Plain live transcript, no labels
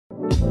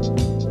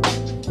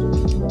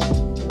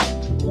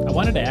I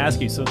wanted to ask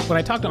you, so when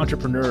I talk to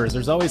entrepreneurs,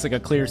 there's always like a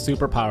clear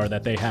superpower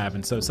that they have.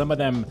 And so some of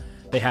them,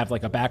 they have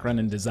like a background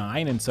in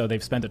design. And so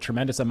they've spent a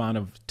tremendous amount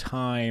of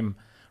time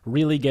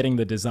really getting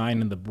the design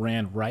and the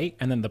brand right.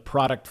 And then the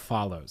product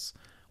follows.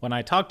 When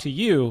I talk to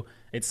you,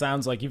 it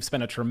sounds like you've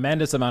spent a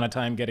tremendous amount of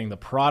time getting the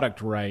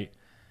product right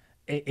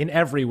in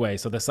every way.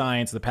 So the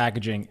science, the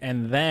packaging,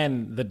 and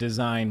then the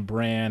design,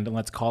 brand, and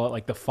let's call it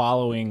like the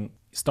following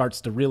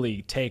starts to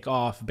really take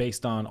off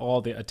based on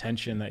all the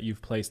attention that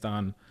you've placed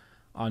on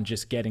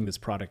just getting this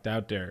product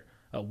out there.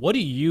 What do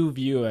you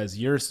view as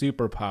your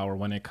superpower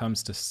when it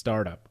comes to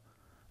startup?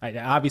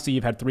 Obviously,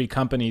 you've had 3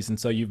 companies, and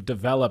so you've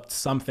developed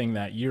something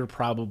that you're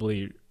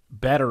probably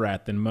better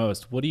at than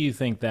most. What do you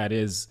think that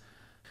is?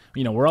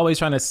 You know, we're always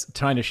trying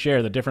to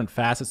share the different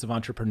facets of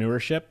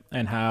entrepreneurship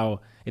and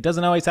how it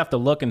doesn't always have to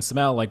look and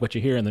smell like what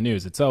you hear in the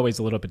news. It's always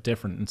a little bit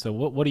different. And so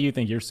what do you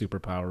think your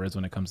superpower is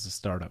when it comes to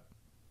startup?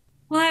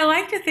 Well, I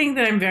like to think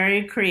that I'm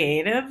very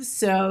creative,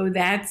 so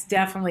that's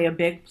definitely a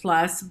big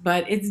plus,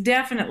 but it's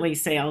definitely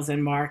sales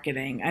and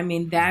marketing. I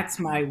mean, that's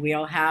my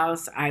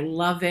wheelhouse. I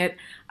love it.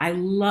 I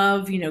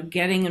love,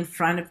 getting in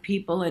front of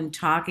people and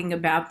talking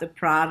about the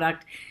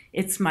product.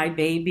 It's my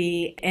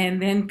baby.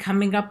 And then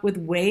coming up with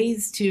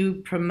ways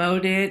to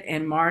promote it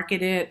and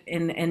market it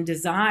and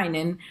design.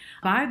 And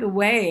by the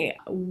way,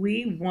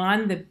 we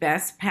won the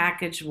best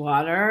packaged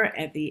water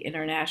at the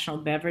International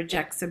Beverage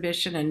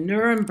Exhibition in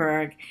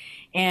Nuremberg.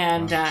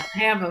 And I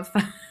have a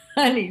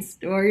funny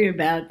story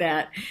about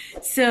that.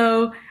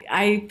 So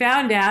I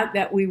found out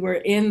that we were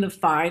in the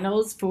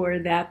finals for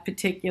that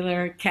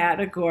particular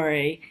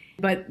category,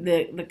 but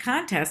the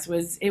contest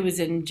was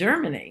in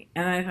Germany.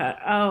 And I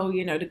thought,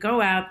 to go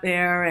out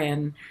there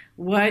and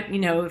what,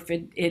 if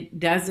it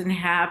doesn't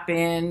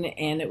happen.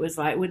 And it was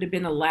like, would have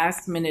been a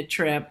last minute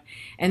trip.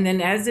 And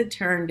then as it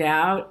turned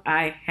out,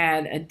 I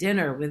had a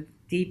dinner with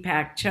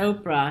Deepak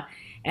Chopra.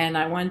 And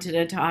I wanted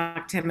to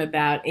talk to him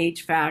about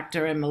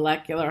HFactor and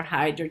molecular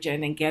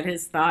hydrogen and get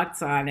his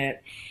thoughts on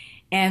it.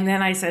 And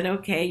then I said,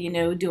 okay,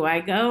 do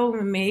I go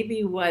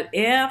maybe what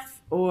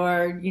if,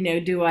 or,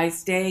 do I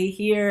stay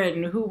here?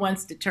 And who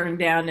wants to turn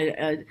down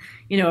a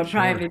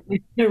private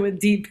dinner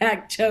with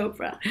Deepak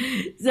Chopra?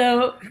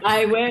 So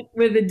I went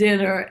with the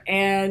dinner.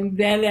 And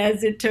then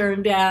as it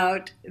turned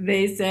out,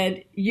 they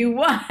said, you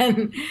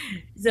won.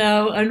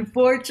 So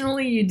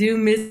unfortunately, you do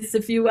miss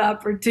a few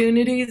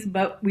opportunities,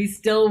 but we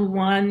still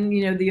won,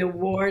 the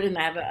award. And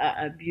I have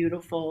a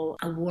beautiful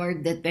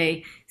award that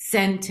they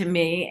sent to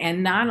me.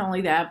 And not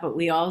only that, but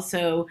we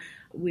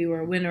were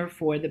a winner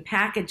for the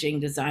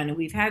packaging design, and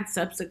we've had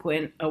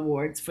subsequent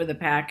awards for the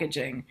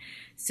packaging.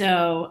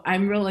 So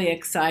I'm really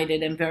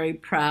excited and very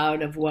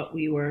proud of what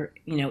we were,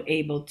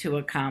 able to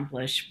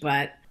accomplish.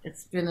 But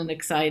it's been an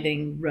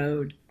exciting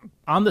road.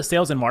 On the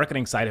sales and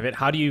marketing side of it,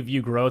 how do you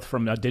view growth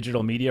from a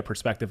digital media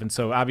perspective? And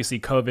so obviously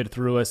COVID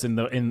threw us in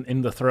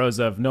the throes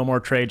of no more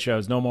trade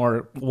shows, no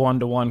more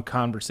one-to-one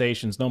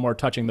conversations, no more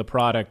touching the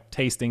product.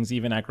 Tastings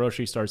even at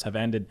grocery stores have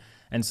ended.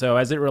 And so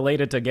as it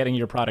related to getting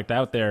your product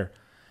out there,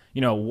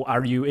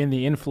 are you in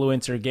the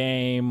influencer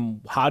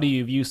game? How do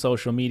you view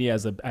social media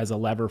as a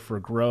lever for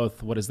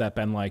growth? What has that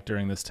been like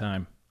during this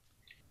time?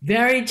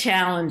 Very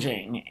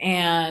challenging.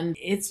 And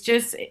it's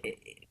just,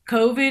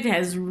 COVID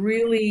has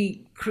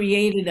really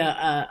created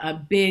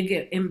a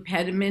big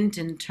impediment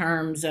in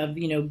terms of,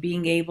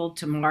 being able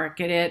to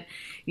market it.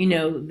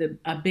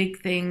 A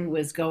big thing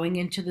was going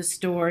into the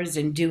stores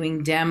and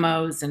doing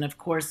demos. And of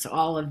course,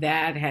 all of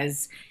that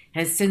has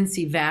since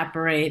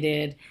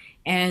evaporated.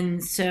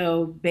 And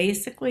so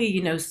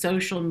basically,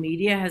 social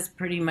media has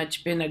pretty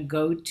much been a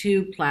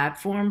go-to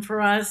platform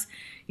for us,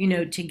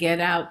 to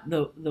get out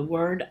the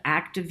word.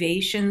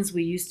 Activations,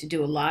 we used to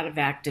do a lot of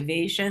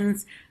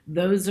activations.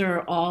 Those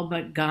are all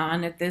but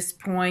gone at this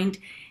point.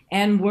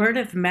 And word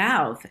of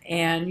mouth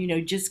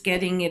and, just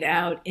getting it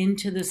out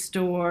into the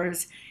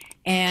stores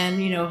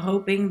and,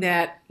 hoping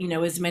that,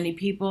 as many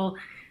people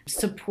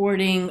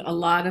supporting a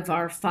lot of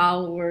our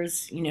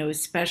followers,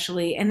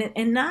 especially,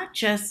 and not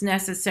just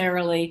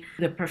necessarily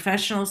the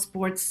professional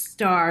sports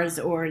stars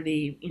or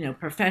the,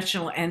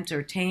 professional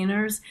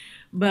entertainers,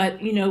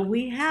 but,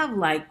 we have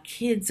like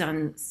kids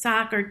on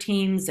soccer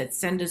teams that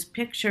send us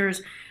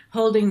pictures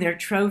holding their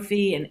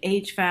trophy and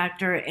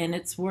HFactor, and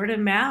it's word of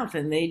mouth,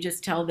 and they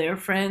just tell their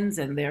friends,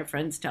 and their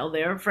friends tell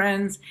their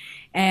friends.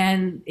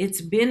 And it's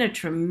been a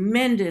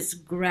tremendous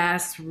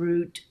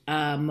grassroots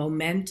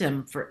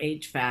momentum for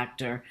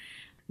HFactor.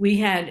 We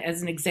had,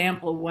 as an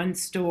example, one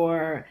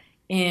store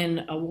in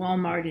a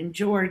Walmart in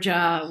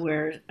Georgia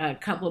where a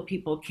couple of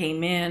people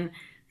came in,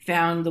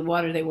 found the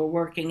water they were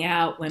working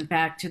out, went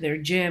back to their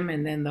gym,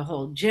 and then the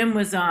whole gym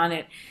was on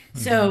it. Mm-hmm.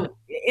 So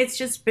it's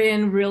just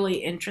been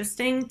really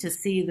interesting to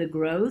see the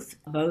growth,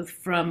 both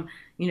from,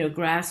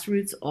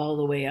 grassroots all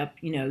the way up,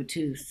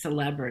 to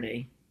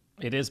celebrity.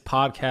 It is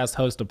podcast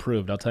host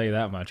approved. I'll tell you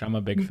that much. I'm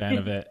a big fan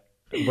of it.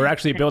 We're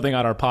actually building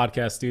out our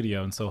podcast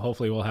studio. And so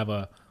hopefully we'll have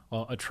a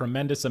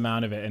tremendous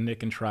amount of it, and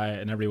Nick can try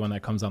it, and everyone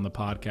that comes on the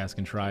podcast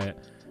can try it.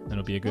 And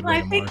it'll be a good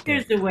way to market. I think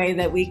there's a way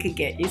that we could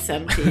get you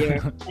some to your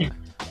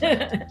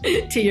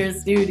to your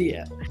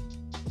studio.